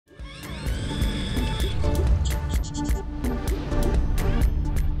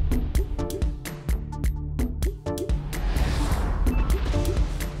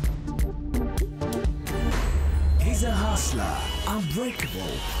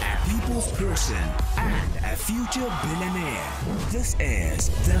unbreakable, a people's person, and a future billionaire. This is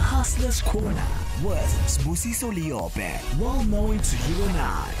the Hustler's Corner with Sbusiso Liope, well known to you and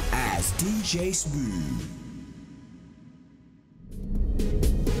I as DJ Smooth.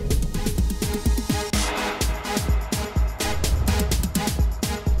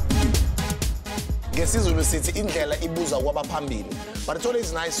 But it's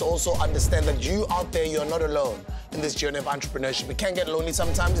always nice to also understand that you out there, you're not alone in this journey of entrepreneurship. It can get lonely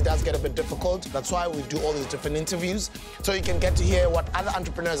sometimes, it does get a bit difficult. That's why we do all these different interviews, so you can get to hear what other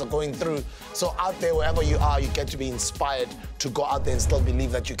entrepreneurs are going through. So out there, wherever you are, you get to be inspired to go out there and still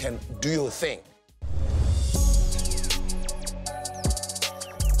believe that you can do your thing.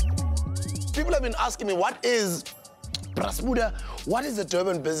 People have been asking me, what is the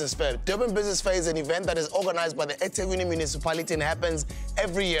Durban Business Fair? Durban Business Fair is an event that is organized by the eThekwini municipality and happens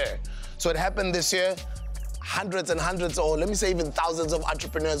every year. So it happened this year. Hundreds and hundreds, or let me say even thousands of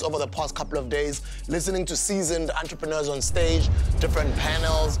entrepreneurs over the past couple of days, listening to seasoned entrepreneurs on stage, different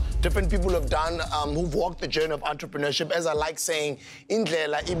panels, different people who've walked the journey of entrepreneurship. As I like saying,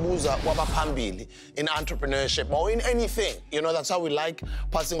 indlela ibuza wabaphambili in entrepreneurship or in anything. You know, that's how we like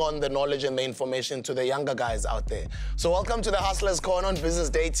passing on the knowledge and the information to the younger guys out there. So welcome to the Hustlers Corner on Business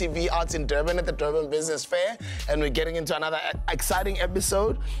Day TV out in Durban at the Durban Business Fair. And we're getting into another exciting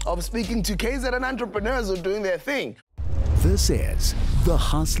episode of speaking to KZN entrepreneurs who are doing their thing. This is the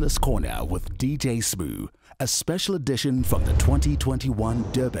Hustlers Corner with DJ Smooth, a special edition from the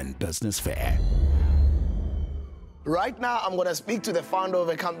 2021 Durban Business Fair. Right now, I'm going to speak to the founder of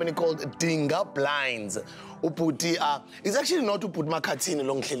a company called Dinga Blinds. Uputi, it's actually not Mr Makhathini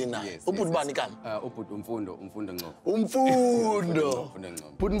Longhleli na. Uputi bani kam? Mfundo Ngcobo. Mfundo.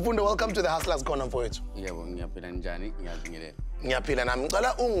 Mfundo, welcome to the Hustlers Corner mfowethu. Yebo, ngiyaphila njani? Ngiyabingelela. Ngiyaphila nami.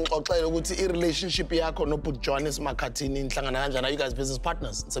 Ngicela ungixoxele ukuthi i-relationship yakho noBut Makhathini inhlangana kanjani? Are you guys business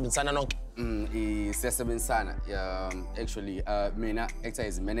partners? Nisebenzisana nonke? Siyasebenzisana. Actually, mina actor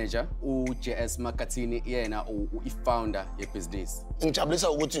as manager, uJS Makhathini yena i-founder ye-business. Ngijabulisa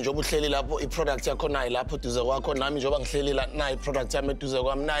ukuthi njengoba uhleli lapho i-product yakho nayi lapho duze kwakho, nami njengoba ngihleli la nayi i-product yami eduze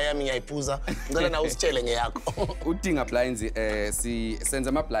kwami, nayi yami ngiyayiphuza. Ngicela nawe usitshele ngeyakho. uDinga Blinds senza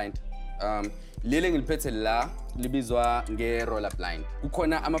ama-blind. Leli ngiliphethe la libizwa nge-roller blind.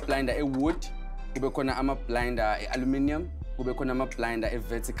 Kukhona ama-blinder e-wood, kube khona ama-blinder e-aluminium, kube khona ama-blinder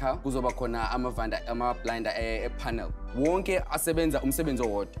e-vertical, kuzoba khona ama-blinder e-panel. Wonke asebenza umsebenzi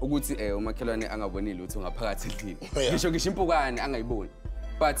owodwa ukuthi umakhelwane angabonile lutho ngaphakathi endlini. Ngisho impukane angayiboni.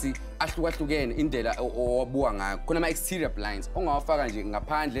 But ahlukahlukene indlela owabuka ngayo. Khona ama-exterior blinds ongawafaka nje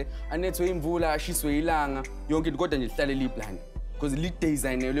ngaphandle, anethwe imvula, ashiswe ilanga, yonke into kodwa nje lihlale li-blind. Because li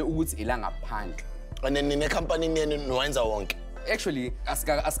designelwe ukuthi ilanga phandle. And then in a company niwenza wonke. Actually,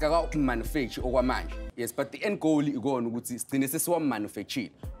 asikaka manufacture okwamanje. Yes, but the end goal ikona ukuthi sigcine sesiwa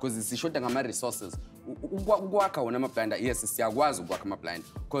manufacture because sishoda ngama resources. Ukwakha wona ama-blinder, yes, siyakwazi ukwakha ama-blinder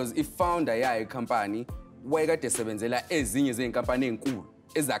because i-founder yayo company wayekade sebenzela ezinye zeinkampani ezinkulu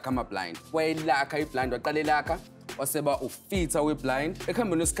ezakha ama-blind. Wayelakha i-blind waqala lakha waseba ufitha we-blind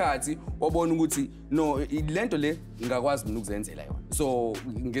ekuhambeni kwesikhathi wabona ukuthi no lento le ngakwazi mina ukuzenzela yona. So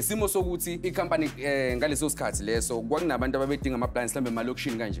ngesimo sokuthi i-company ngaleso sikhathi leso kwakunabantu ababedinga ama-blinds mhlambe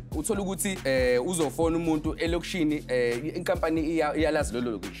emalokishini kanje. Uthola ukuthi uzofona umuntu elokishini i-company iyalazi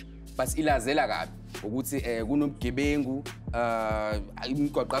lolo lokishi but ilazela kabi ukuthi kunobugebengu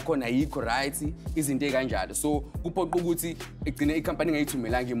imigwaqo yakhona ayikho right izinto ezikanjalo. So kuphoqa ukuthi igcine i-company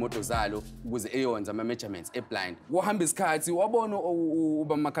ngayithumelanga imoto zalo ukuze eyonza ama-measurements e-blind. Wahamba isikhathi wabona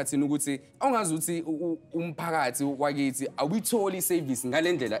uba Makhathini ukuthi awungazi ukuthi umphakathi wakithi awuyitholi i-service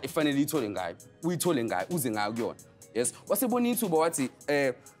ngale ndlela efanele ithole ngayo. Uyithole ngayo uze ngayo kuyona. Yes, wasebona ithuba wathi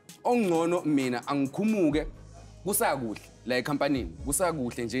ongcono mina angikhumuke kusakuhle la ecompany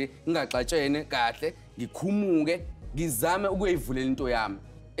kusakuhle nje ngingaxatshene kahle ngikhumuke ngizame ukuyivulela into yami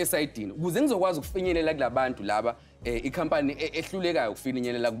esayidini ukuze ngizokwazi ukufinyelela kulabantu laba icompany ehlulekayo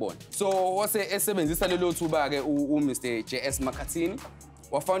ukufinyelela kubona. So wase esebenzisa lelo thuba ke uMr JS Makhathini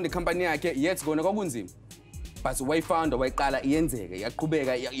wafound icompany yakhe yet kona kwakunzima but wayifounder wayiqala iyenzeke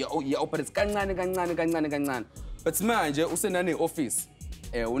yaqhubeka ya-operate kancane but manje usenane office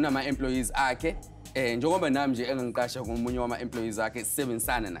unama employees akhe njengoba nami nje engangiqasha ngomunye wama-employees akhe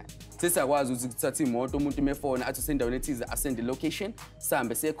sisebenzisana naye. Sesiyakwazi ukuthi kuthatha imoto umuntu mefona athi usendaweni ethize asende location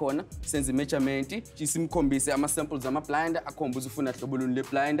sihambe sekhona senze i-measurement simkhombise ama-samples ama-blinder akhomba ukuthi ufuna hlobo luni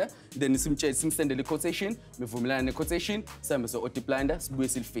le-blinder then simsendele i-quotation mivumelana ne-quotation sihambe so-order blinder sibuye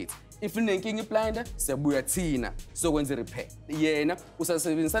silifithe. If unenkinga i-blinder siyabuya thina sokwenza i-repair. Yena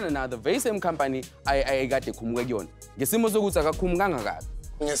usasebenzisana na the very same company ayekade ekhumuke kuyona ngesimo sokuthi akakhumukanga kabi.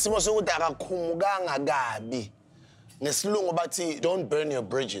 Ngesimo sokuthi akakhumukanga kabi. Nesilungu bathi don't burn your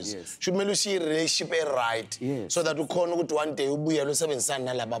bridges. Yes. Should mele ushiye relationship right. Yes. So that ukhona ukuthi one day ubuyele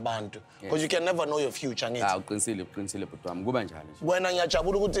usebenzisana nalabo abantu. Because you can never know your future ngithi. Uqinisile bhuti wami kuba njalo nje. Wena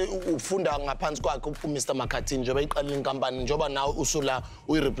ngiyajabula ukuthi ufunda ngaphansi kwakhe uMr Makhathini njengoba iqalile inkampani njengoba nawe usula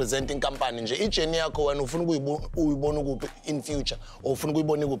uyirepresent inkampani nje. Ijourney yakho wena ufuna ukuyibona ukuphi in future or ufuna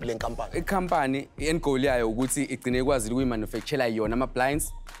ukuyibona ukuphi le nkampani? Icompany end goal yayo ukuthi igcine ikwazi ukuyimanufacture yona ama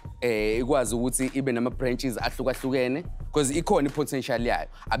blinds ikwazi ukuthi ibe nama branches ahlukahlukene because ikhona ipotential yayo.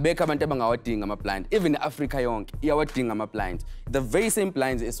 Abekho abantu abangawadinga ama blind. Even Africa yonke iyawadinga ama blind. The very same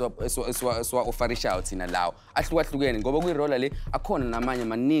blinds eswa offerisha thina lawo ahlukahlukene ngoba kuyiroller le akhona namanye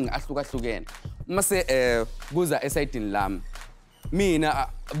maningi ahlukahlukene. Mase kuza esayidini lami mina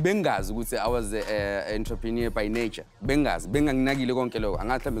bengazi ukuthi I was an entrepreneur by nature. Benganginakile konke lokho.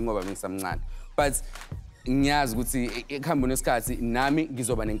 Angathi mhlawumbe ngoba bengisamncane. But ngiyazi ukuthi ekuhamba nesikhathi nami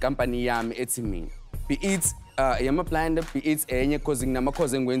ngizoba nenkampani yami ethi mina. Be it yama blind, be it enye because nginama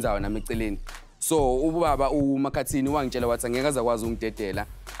cause engikwenzayo nami eceleni. So ubaba uMakhathini wangitshela wathi angeke azakwazi ungidedela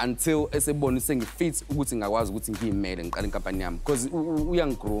until esebona sengifit ukuthi ngakwazi ukuthi ngiyimele ngiqala inkampani yami because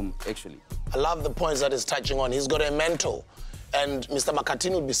uyangigroom actually. I love the points that he's touching on. He's got a mentor. And Mr.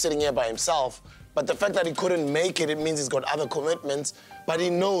 Makhathini would be sitting here by himself. But the fact that he couldn't make it, it means he's got other commitments. But he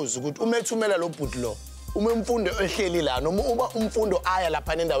knows ukuthi umethumela lo bhuti lo. Mfundo ehleli la noma Mfundo aya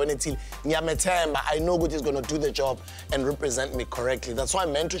lapha endaweni ethile ngiyamethemba. I know ukuthi he's going to do the job and represent me correctly. That's why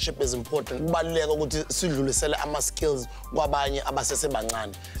mentorship is important. Kubaluleka ukuthi sidlulisele ama skills kwabanye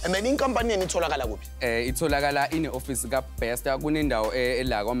abasesebancane. And then inkampani yeni itholakala kuphi? Itholakala ine office ka Plaster kunendawo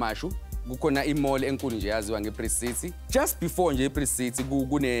ela kwaMashu. Kukhona imall enkulu nje yaziwa ngePress City. Just before nje ePress City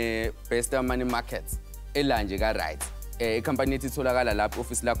kune Plaster Money Market ela nje ka right. Company yethi itholakala lapho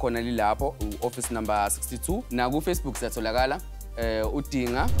office la khona lilapho office number 62 na ku Facebook siyatholakala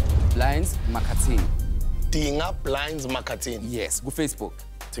uDinga Blinds Makhathini. Dinga Blinds Makhathini. Yes, ku Facebook.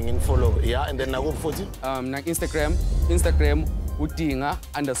 Thingin follow. Yeah, and then na ku futhi na Instagram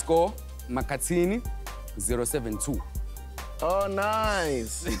uDinga_Makhathini 072. Oh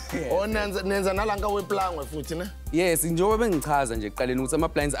nice. Oh nenza nalanka weplangwe futhi ne? Yes, njengoba bengichaza nje ekuqaleni ukuthi ama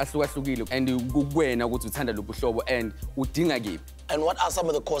blinds ahlukahlukile and kuwena ukuthi uthanda lo buhlobo and udinga kephi. And what are some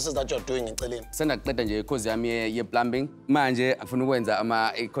of the courses that you're doing eceleni? Sendaqeda nje course yami ye plumbing. Manje ngifuna ukwenza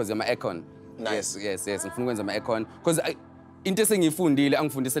course yama aircon. Nice. Yes, ngifuna ukwenza ama aircon because into esengifundile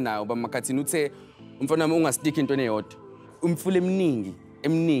angifundise nayo baMakhathini uthe umfana wami ungastick into eyodwa. Umfule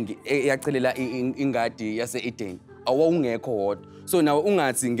eminingi eyacelela ingadi yase Eden. Awungekho wodwa. So nawe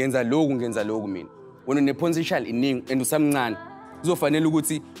ungathi ngenza lokhu mina. Wena nepotential iningi and usamncane. Kuzofanele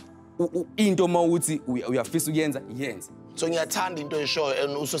ukuthi into mawuthi uyafisa ukuyenza yenze. So ngiyathanda into eshoyo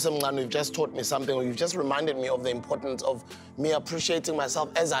and usosemncane you've just taught me something or you've just reminded me of the importance of me appreciating myself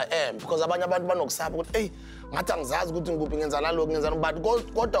as I am because abanye abantu banokusaba ukuthi hey ngathi angizazi ukuthi ngikuphi ngenza nalokho ngenza but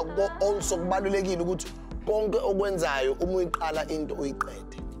kodwa also kubalulekile ukuthi konke okwenzayo uma uyiqala into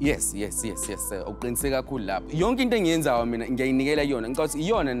uyiqede. Yes. Uqiniseke kakhulu lapho. Yonke into engiyenzayo mina ngiyayinikela yona. Ngicela ukuthi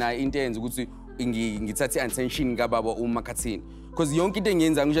iyona nayo into eyenza ukuthi ngithathe attention kaBaba uMakhathini. Because yonke into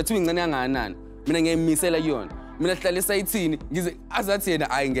engiyenzayo ngisho athi incane kangakanani, mina ngiyayimisela yona. Mina sihlala esayithini ngize azathi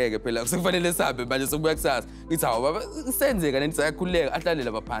yena ayingeke phela sekufanele sabe manje sokubuya kusasa. Ngithi hawo baba senzeka lento sayakhuleka ahlale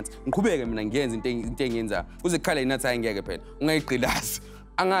lapha phansi. Ngiqhubeke mina ngiyenza into engiyenzayo. Kuze kukhala inathi ayingeke phela. Ungayigqilazi.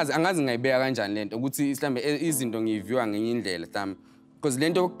 Angazi ngayibeka kanjani lento ukuthi mhlambe izinto ngiyiviewa ngenye indlela mhlambe. Because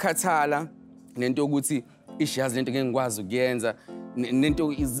lento yokukhathala lento ukuthi ishiyazi lento ngeke ngikwazi ukuyenza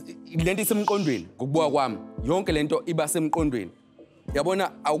lento isemqondweni ngokubuka kwami yonke lento iba semqondweni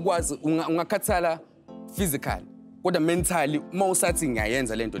yabona awukwazi ungakhathala physically kodwa mentally mawusathi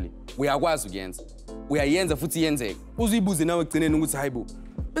ngiyayenza lento le uyakwazi ukuyenza uyayenza futhi yenzeke uzibuze nawe egcineni ukuthi hayibo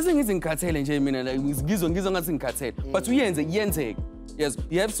bese ngithi ngikhathele nje mina ngizwa ngathi ngikhathele but yenzeke. Yes,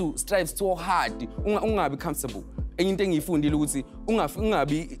 you have to strive so hard ungabi comfortable. Enye into engiyifundile ukuthi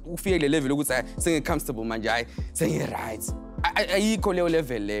ungabi ufike le level ukuthi senge comfortable manje hayi senge right. Ayikho leyo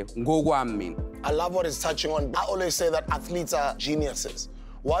level leyo ngokwami mina. I love what he's touching on. I always say that athletes are geniuses.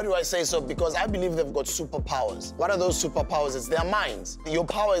 Why do I say so? Because I believe they've got superpowers. What are those superpowers? It's their minds. Your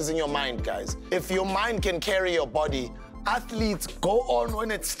power is in your mind, guys. If your mind can carry your body, athletes go on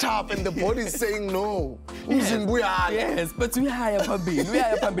when it's tough and the body's saying no. Yes, but we hire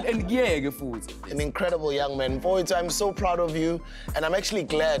Pabil and yeah, food. An incredible young man. Boy, I'm so proud of you and I'm actually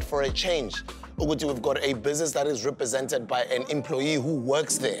glad for a change. Uguti, we've got a business that is represented by an employee who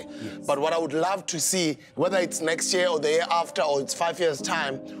works there. Yes. But what I would love to see, whether it's next year or the year after or it's 5 years'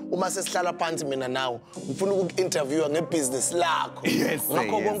 time, uma sesihlala phansi mina now, ngifuna uku-interviewa ngebusiness lakho. Yes,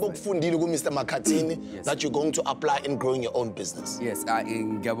 ngakho konke okufundile ku-Mr Makhathini that you're going to apply in growing your own business. Yes,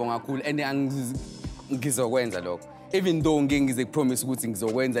 ngiyabonga kakhulu and ngizokwenza lokho. even though ngize promise ukuthi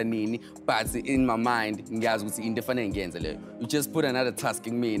ngizokwenza nini, but in my mind ngiyazi ukuthi into efanele ngiyenze leyo. You just put another task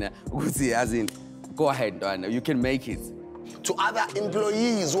in mina ukuthi as in go ahead Dwana, you can make it. To other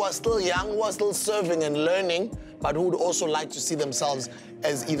employees who are still young, who are still serving and learning, but who would also like to see themselves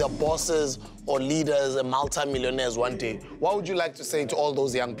as either bosses or leaders and multi-millionaires one day, what would you like to say to all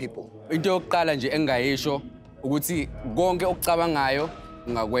those young people? Into yokuqala nje engayisho ukuthi konke okucabangayo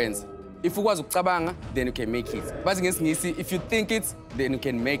ungakwenza. If ukwazi ukucabanga, then you can make it. Bathi ngesingisi, if you think it, then you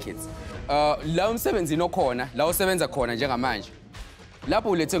can make it. La umsebenzi nokhona, la usebenza khona njengamanje. Lapho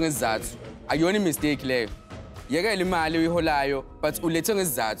ulethwe ngesizathu, ayona mistake leyo. Yekela imali uyiholayo, but ulethwe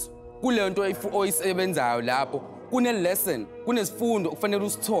ngesizathu. Kule nto oyisebenzayo lapho, kune lesson, kunesifundo okufanele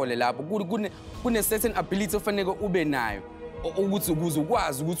usithole lapho, kune certain ability ofanele ube nayo. Ukuthi ukuze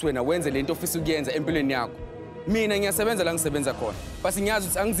ukwazi ukuthi wena wenze lento ofisa ukuyenza empilweni yakho. Mina ngiyasebenza la ngisebenza khona. Basi ngiyazi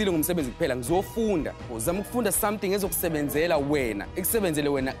ukuthi angizile ngomsebenzi kuphela, ngizofunda. Uzama ukufunda something ezokusebenzela wena, ekusebenzele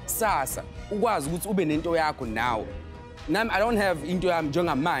wena kusasa. Ukwazi ukuthi ube nento yakho nawe. Nami I don't have into yami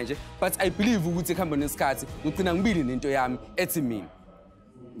njengamanje, but I believe ukuthi ekuhamba nesikhathi ngicina ngibili nento yami ethi mina.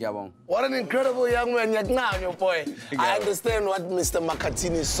 Ngiyabonga. What an incredible young man, your boy. I understand what Mr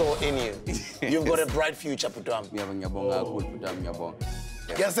Makhathini saw in you. You've got a bright future, Putam. Ngiyabonga kakhulu Putam, ngiyabonga.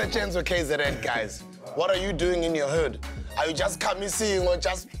 Guess a chance with KZN, guys. What are you doing in your hood? Are you just coming or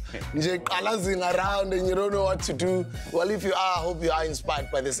just galazing around and you don't know what to do? Well, if you are, I hope you are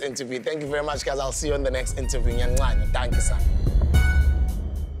inspired by this interview. Thank you very much, guys. I'll see you in the next interview. Thank you, sir.